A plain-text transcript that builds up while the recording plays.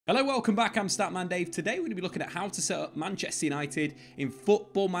Hello, welcome back. I'm Statman Dave. Today we're going to be looking at how to set up Manchester United in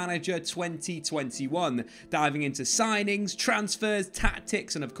Football Manager 2021. Diving into signings, transfers,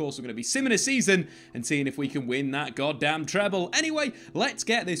 tactics, and of course we're going to be simming a season and seeing if we can win that goddamn treble. Anyway, let's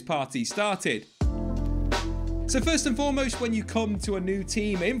get this party started. So first and foremost, when you come to a new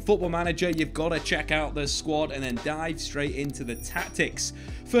team in Football Manager, you've got to check out the squad and then dive straight into the tactics.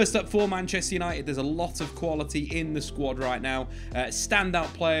 First up for Manchester United, there's a lot of quality in the squad right now.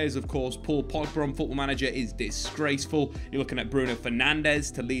 Standout players, of course, Paul Pogba on Football Manager is disgraceful. You're looking at Bruno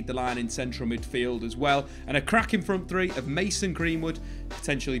Fernandes to lead the line in central midfield as well. And a cracking front three of Mason Greenwood,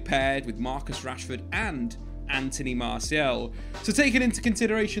 potentially paired with Marcus Rashford and Anthony Martial. So taking into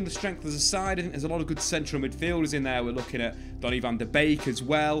consideration the strength of the side, I think there's a lot of good central midfielders in there. We're looking at Donny van de Beek as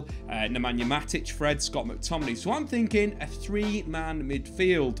well, Nemanja Matic, Fred, Scott McTominay. So I'm thinking a three-man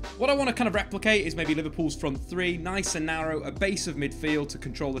midfield. What I want to kind of replicate is maybe Liverpool's front three, nice and narrow, a base of midfield to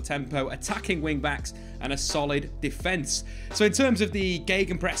control the tempo, attacking wing-backs, and a solid defence. So in terms of the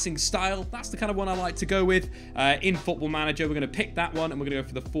gegenpressing style, that's the kind of one I like to go with. In Football Manager, we're going to pick that one, and we're going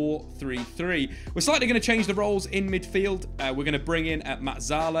to go for the 4-3-3. We're slightly going to change the roles in midfield. We're going to bring in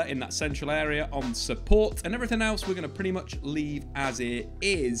Mazzala in that central area on support, and everything else we're going to pretty much leave as it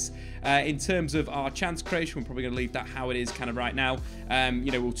is. In terms of our chance creation, we're probably going to leave that how it is kind of right now.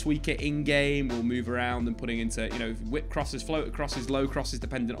 We'll tweak it in game, we'll move around and putting into, whip crosses, floated crosses, low crosses,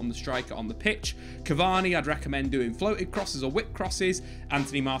 dependent on the striker on the pitch. Cavani, I'd recommend doing floated crosses or whip crosses.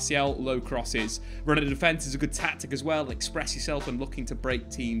 Anthony Martial, low crosses. Running a defence is a good tactic as well. Express yourself and looking to break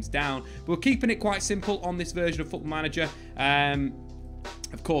teams down. But we're keeping it quite simple on this version of Football Manager.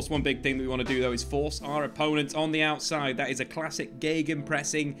 Of course, one big thing that we want to do, though, is force our opponents on the outside. That is a classic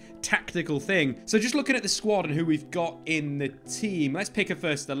gegenpressing tactical thing. So just looking at the squad and who we've got in the team, let's pick a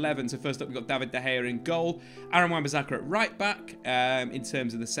first 11. So first up, we've got David De Gea in goal. Aaron Wan-Bissaka at right back. In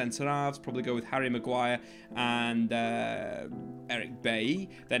terms of the centre-halves, probably go with Harry Maguire and Eric Bailly.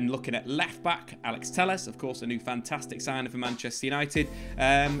 Then looking at left back, Alex Telles, of course, a new fantastic signing for Manchester United.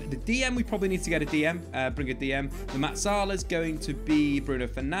 The DM, we probably need to get a DM, bring a DM. The Mazzala's going to be Bruno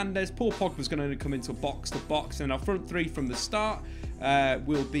Fernandes. Paul Pogba's going to come into box-to-box, and our front three from the start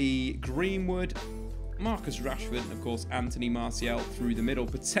will be Greenwood, Marcus Rashford, and of course Anthony Martial through the middle,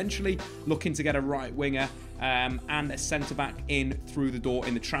 potentially looking to get a right winger and a centre-back in through the door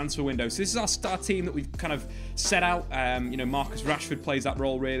in the transfer window. So this is our star team that we've kind of set out. Marcus Rashford plays that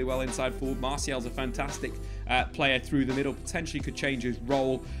role really well inside forward. Martial's a fantastic player through the middle, potentially could change his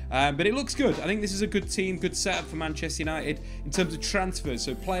role, but it looks good. I think this is a good team, good setup for Manchester United in terms of transfers.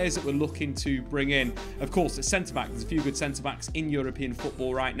 So players that we're looking to bring in, of course, at centre-back, there's a few good centre-backs in European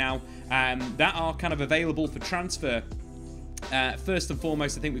football right now that are kind of available for transfer. First and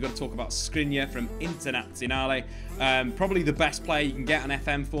foremost, I think we've got to talk about Skriniar from Internazionale. Probably the best player you can get on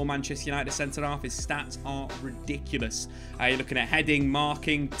FM for Manchester United centre-half. His stats are ridiculous. You're looking at heading,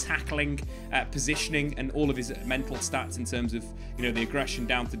 marking, tackling, positioning, and all of his mental stats in terms of the aggression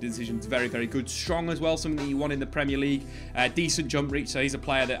down to decisions. Very, very good. Strong as well, something that you want in the Premier League. Decent jump reach, so he's a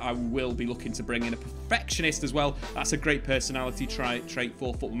player that I will be looking to bring in. A perfectionist as well. That's a great personality trait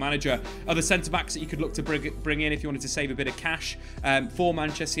for Football Manager. Other centre-backs that you could look to bring in if you wanted to save a bit of cash. For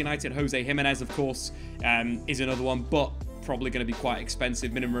Manchester United, Jose Jimenez, of course, is another one, but probably going to be quite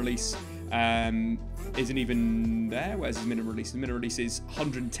expensive. Minimum release isn't even there. Where's his minimum release? The minimum release is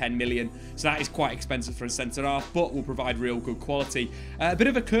 110 million, so that is quite expensive for a centre-half, but will provide real good quality. A bit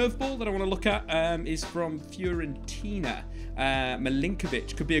of a curveball that I want to look at is from Fiorentina.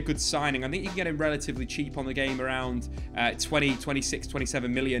 Milinkovic could be a good signing. I think you can get him relatively cheap on the game, around 20, 26,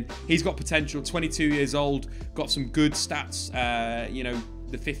 27 million. He's got potential, 22 years old, got some good stats,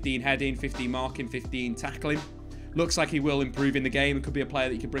 the 15 heading, 15 marking, 15 tackling. Looks like he will improve in the game and could be a player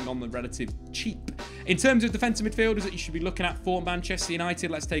that you could bring on the relative cheap. In terms of defensive midfielders that you should be looking at for Manchester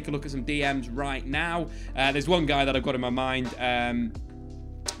United, let's take a look at some DMs right now. There's one guy that I've got in my mind,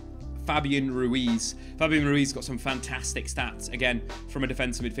 Fabian Ruiz. Fabian Ruiz got some fantastic stats. Again, from a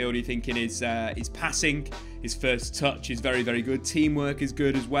defensive midfielder, you're thinking his passing, his first touch is very, very good. Teamwork is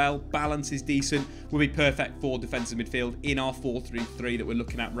good as well. Balance is decent. Will be perfect for defensive midfield in our 4-3-3 that we're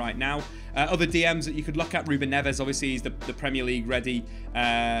looking at right now. Other DMs that you could look at, Ruben Neves, obviously he's the Premier League ready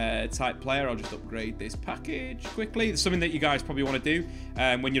type player. I'll just upgrade this package quickly. It's something that you guys probably want to do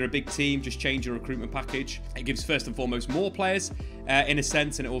when you're a big team. Just change your recruitment package. It gives first and foremost more players in a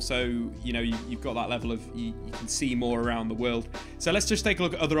sense, and it also, you've got that level of you can see more around the world. So let's just take a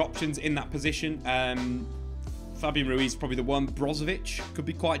look at other options in that position. Fabian Ruiz probably the one. Brozovic could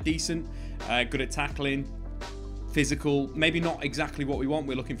be quite decent, good at tackling. physical, maybe not exactly what we want.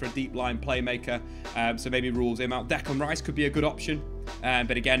 We're looking for a deep line playmaker, so maybe rules him out. Declan Rice could be a good option,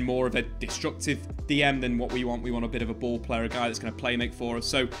 but again, more of a destructive DM than what we want. We want a bit of a ball player, a guy that's going to play make for us.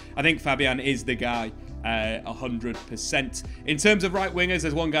 So I think Fabian is the guy, 100%. In terms of right wingers,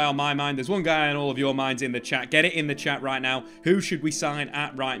 there's one guy on my mind. There's one guy on all of your minds in the chat. Get it in the chat right now. Who should we sign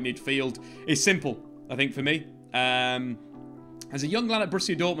at right midfield? It's simple, I think, for me. There's a young lad at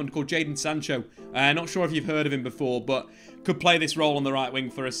Borussia Dortmund called Jadon Sancho. Not sure if you've heard of him before, but could play this role on the right wing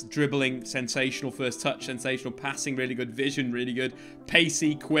for us. Dribbling, sensational first touch, sensational passing, really good vision, really good,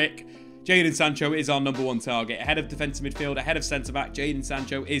 pacey, quick. Jadon Sancho is our #1 target. Ahead of defensive midfield, ahead of centre-back, Jadon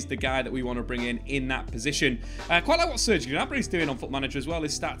Sancho is the guy that we want to bring in that position. Quite like what Serge Gnabry is doing on Foot Manager as well.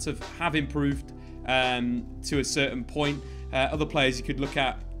 His stats have improved to a certain point. Other players you could look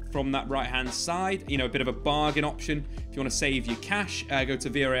at from that right-hand side, you know, a bit of a bargain option. If you want to save your cash, go to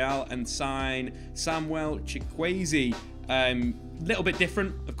Villarreal and sign Samuel Chukwueze. Little bit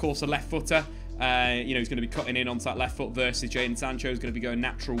different, of course, a left footer. You know, he's going to be cutting in onto that left foot versus Jadon Sancho is going to be going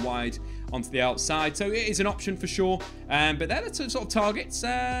natural wide onto the outside. So it is an option for sure. But they're the sort of targets.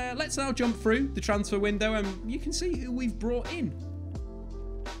 Let's now jump through the transfer window and you can see who we've brought in.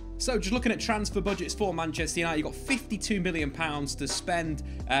 So just looking at transfer budgets for Manchester United, you've got £52 million to spend,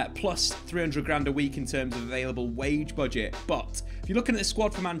 plus 300 grand a week in terms of available wage budget. But if you're looking at the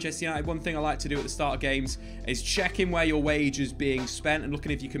squad for Manchester United, one thing I like to do at the start of games is checking where your wage is being spent and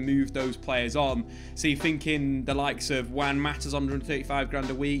looking if you can move those players on. So you're thinking the likes of Juan Mata's on 135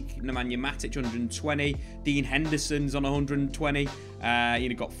 grand a week, Nemanja Matic 120, Dean Henderson's on 120.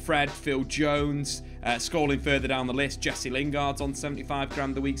 You've got Fred, Phil Jones, scrolling further down the list, Jesse Lingard's on 75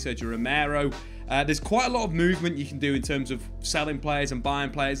 grand a week, Sergio Romero. There's quite a lot of movement you can do in terms of selling players and buying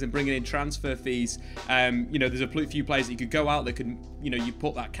players and bringing in transfer fees. You know, there's a few players that you could go out that could, you know, you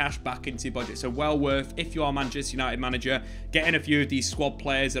put that cash back into your budget. So well worth, if you are Manchester United manager, getting a few of these squad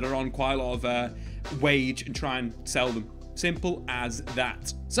players that are on quite a lot of wage and try and sell them. Simple as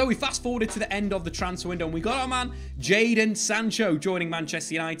that. So we fast forwarded to the end of the transfer window and we got our man Jadon Sancho joining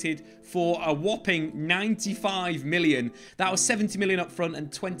Manchester United for a whopping 95 million. That was 70 million up front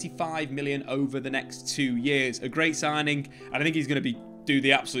and 25 million over the next 2 years. A great signing, and I think he's going to do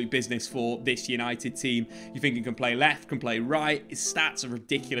the absolute business for this United team. You think he can play left, can play right. His stats are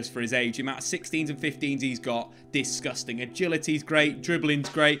ridiculous for his age. The amount of 16s and 15s he's got, disgusting. Agility's great, dribbling's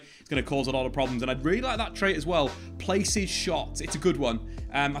great. It's going to cause a lot of problems, and I'd really like that trait as well. Places shots, it's a good one.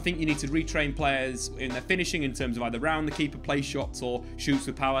 I think you need to retrain players in their finishing in terms of either round the keeper, play shots, or shoots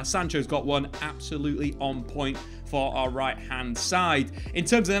with power. Sancho's got one absolutely on point for our right-hand side. In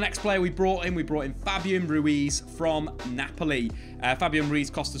terms of the next player we brought in Fabian Ruiz from Napoli. Fabian Ruiz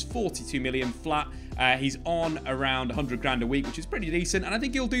cost us 42 million flat. He's on around 100 grand a week, which is pretty decent, and I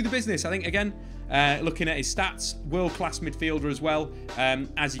think he'll do the business. I think, again, looking at his stats, world-class midfielder as well,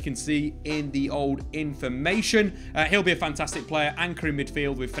 as you can see in the old information. He'll be a fantastic player, anchoring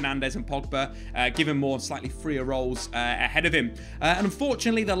midfield with Fernandes and Pogba, given more slightly freer roles ahead of him. And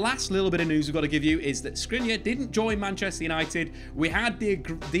unfortunately, the last little bit of news we've got to give you is that Skriniar didn't join Manchester United. We had the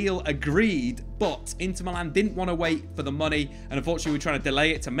deal agreed, but Inter Milan didn't want to wait for the money, and unfortunately, we're trying to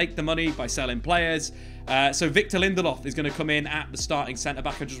delay it to make the money by selling players. So Victor Lindelof is going to come in at the starting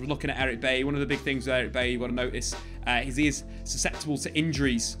centre-back. I just was looking at Eric Bailly. One of the big things with Eric Bailly you want to notice is he is susceptible to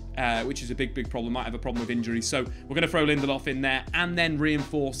injuries, which is a big problem. Might have a problem with injuries. So we're going to throw Lindelof in there and then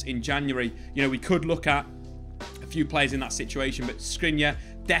reinforce in January. You know, we could look at a few players in that situation, but Skriniar,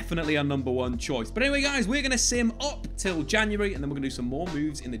 definitely our #1 choice. But anyway, guys, we're going to sim up till January, and then we're going to do some more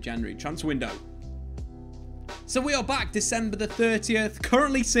moves in the January transfer window. So we are back December the 30th,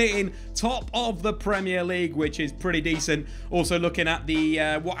 currently sitting top of the Premier League, which is pretty decent. Also looking at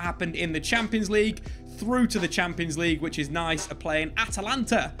the what happened in the Champions League, through to the Champions League, which is nice, playing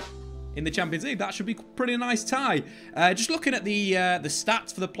Atalanta in the Champions League. That should be pretty nice tie. Just looking at the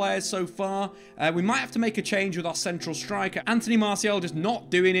stats for the players so far, we might have to make a change with our central striker. Anthony Martial just not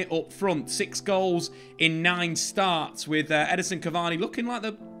doing it up front. 6 goals in 9 starts, with Edison Cavani looking like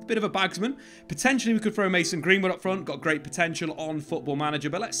the bit of a bagsman. Potentially we could throw Mason Greenwood up front, got great potential on Football Manager,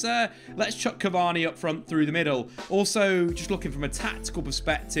 but let's chuck Cavani up front through the middle. Also, just looking from a tactical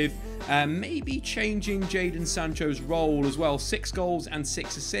perspective, maybe changing Jadon Sancho's role as well. 6 goals and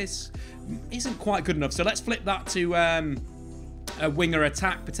 6 assists isn't quite good enough, so let's flip that to a winger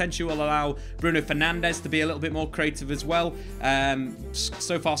attack. Potentially will allow Bruno Fernandes to be a little bit more creative as well.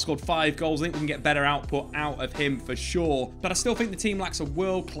 So far scored 5 goals. I think we can get better output out of him for sure. But I still think the team lacks a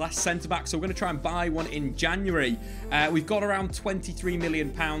world-class centre-back, so we're going to try and buy one in January. We've got around £23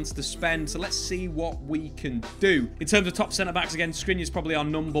 million to spend, so let's see what we can do. In terms of top centre-backs, again, Skriniar's probably our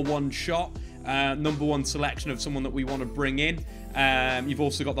 #1 shot. #1 selection of someone that we want to bring in. You've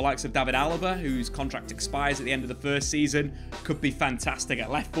also got the likes of David Alaba, whose contract expires at the end of the first season. Could be fantastic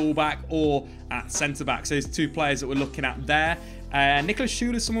at left fullback or at centre-back. So there's 2 players that we're looking at there. Nicholas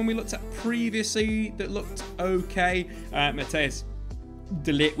Schuler, someone we looked at previously that looked okay. Matthias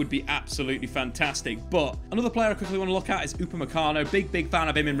De Ligt would be absolutely fantastic. But another player I quickly want to look at is Upamecano. Big fan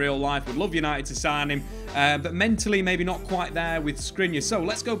of him in real life. Would love United to sign him. But mentally, maybe not quite there with Skriniar. So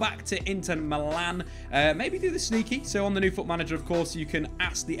let's go back to Inter Milan. Maybe do the sneaky. So on the new Foot Manager, of course, you can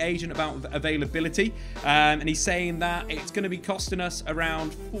ask the agent about availability. And he's saying that it's going to be costing us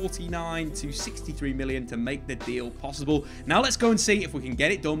around 49 to 63 million to make the deal possible. Now let's go and see if we can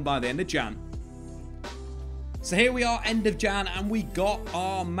get it done by the end of Jan. So here we are, end of Jan, and we got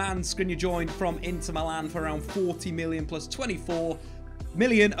our man Skriniar joined from Inter Milan for around 40 million plus 24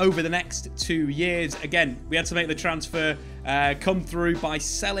 million over the next 2 years. Again, we had to make the transfer come through by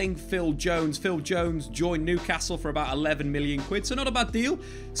selling Phil Jones. Phil Jones joined Newcastle for about 11 million quid, so not a bad deal.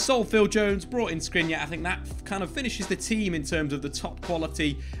 Sold Phil Jones, brought in Skriniar. I think that kind of finishes the team in terms of the top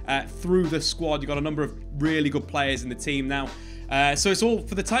quality through the squad. You've got a number of really good players in the team now. So it's all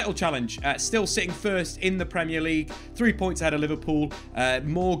for the title challenge. Still sitting first in the Premier League, 3 points ahead of Liverpool.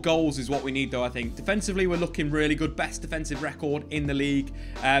 More goals is what we need, though, I think. Defensively, we're looking really good. Best defensive record in the league.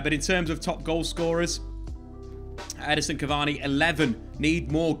 But in terms of top goal scorers, Edinson Cavani, 11.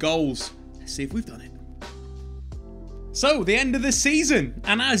 Need more goals. Let's see if we've done it. So, the end of the season,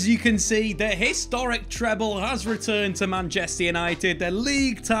 and as you can see, the historic treble has returned to Manchester United. Their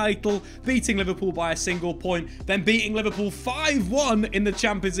league title, beating Liverpool by a single point, then beating Liverpool 5-1 in the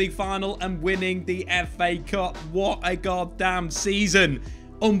Champions League final and winning the FA Cup. What a goddamn season.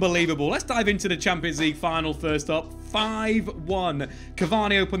 Unbelievable. Let's dive into the Champions League final first up. 5-1.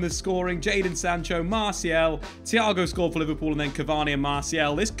 Cavani opened the scoring. Jadon Sancho, Martial. Thiago scored for Liverpool, and then Cavani and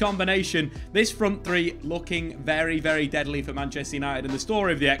Martial. This combination, this front three, looking very, very deadly for Manchester United. And the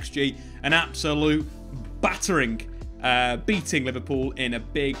story of the XG, an absolute battering. Beating Liverpool in a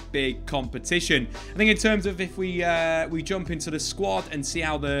big competition. I think in terms of if we jump into the squad and see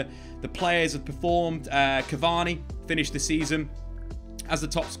how the players have performed, Cavani finished the season as the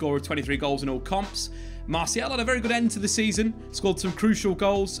top scorer of 23 goals in all comps. Martial had a very good end to the season, scored some crucial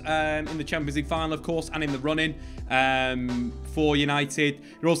goals in the Champions League final, of course, and in the run-in for United.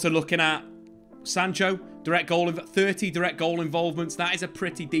 You're also looking at Sancho, 30 direct goal involvements. That is a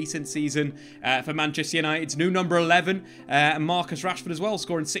pretty decent season for Manchester United's new number 11. And Marcus Rashford as well,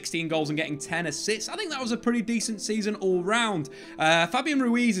 scoring 16 goals and getting 10 assists. I think that was a pretty decent season all round. Fabian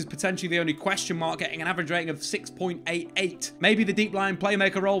Ruiz is potentially the only question mark, getting an average rating of 6.88. Maybe the deep line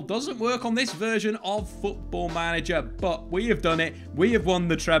playmaker role doesn't work on this version of Football Manager, but we have done it. We have won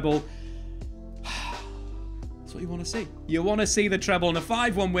the treble. That's what you want to see. You want to see the treble and a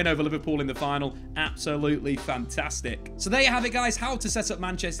 5-1 win over Liverpool in the final. Absolutely fantastic. So there you have it, guys. How to set up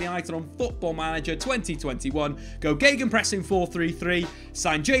Manchester United on Football Manager 2021. Go gegenpressing 4-3-3.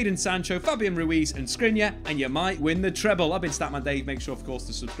 Sign Jadon Sancho, Fabian Ruiz and Skriniar, and you might win the treble. I've been Statman Dave. Make sure, of course,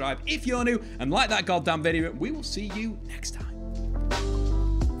 to subscribe if you're new and like that goddamn video. We will see you next time.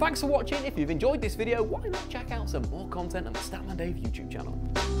 Thanks for watching. If you've enjoyed this video, why not check out some more content on the Statman Dave YouTube channel.